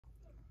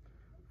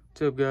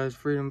What's up, guys?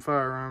 Freedom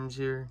Firearms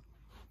here.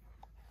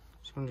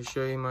 Just wanted to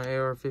show you my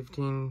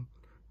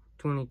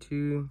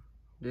AR-1522.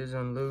 It is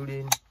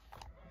unloaded,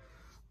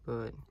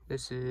 but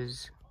this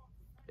is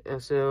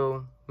SL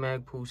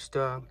Magpul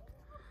stock.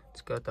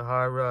 It's got the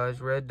high-rise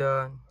red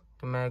dot,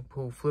 the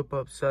Magpul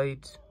flip-up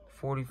sights,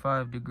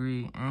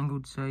 45-degree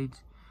angled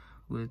sights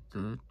with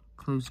the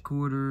close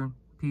quarter,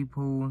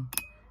 peephole, and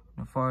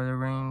a farther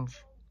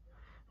range.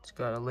 It's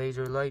got a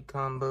laser light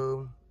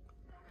combo.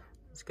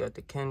 It's got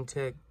the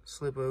Kentech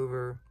slip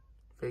over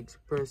fake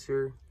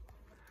suppressor.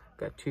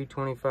 Got two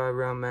 25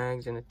 round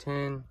mags and a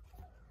 10.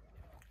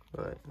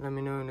 But let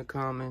me know in the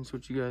comments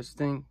what you guys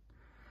think.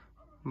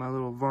 My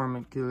little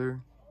varmint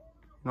killer.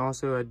 And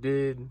also I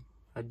do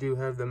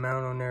have the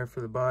mount on there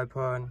for the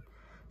bipod.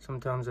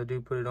 Sometimes I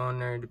do put it on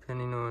there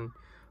depending on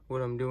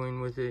what I'm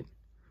doing with it.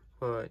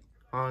 But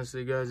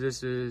honestly, guys,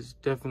 this is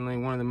definitely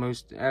one of the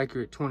most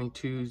accurate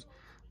 22s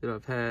that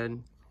I've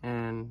had.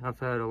 And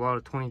I've had a lot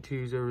of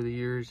 22s over the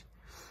years.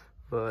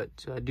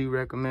 But I do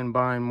recommend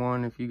buying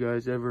one if you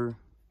guys ever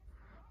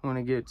want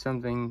to get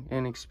something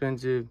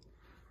inexpensive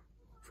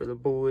for the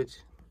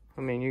bullets.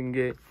 I mean, you can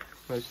get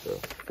most a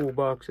full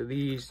box of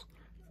these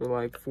for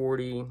like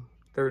 40,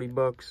 30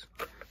 bucks,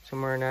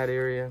 somewhere in that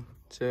area.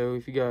 So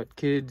if you got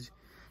kids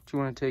that you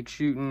want to take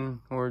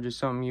shooting, or just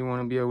something you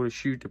want to be able to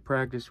shoot to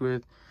practice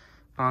with,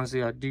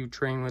 honestly, I do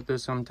train with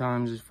this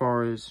sometimes as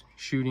far as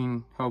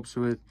shooting. Helps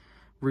with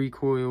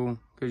recoil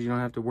because you don't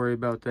have to worry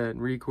about that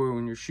recoil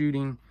when you're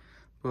shooting.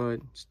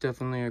 But it's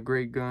definitely a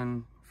great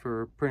gun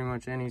for pretty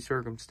much any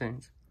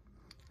circumstance.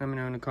 Let me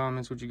know in the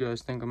comments what you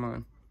guys think of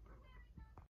mine.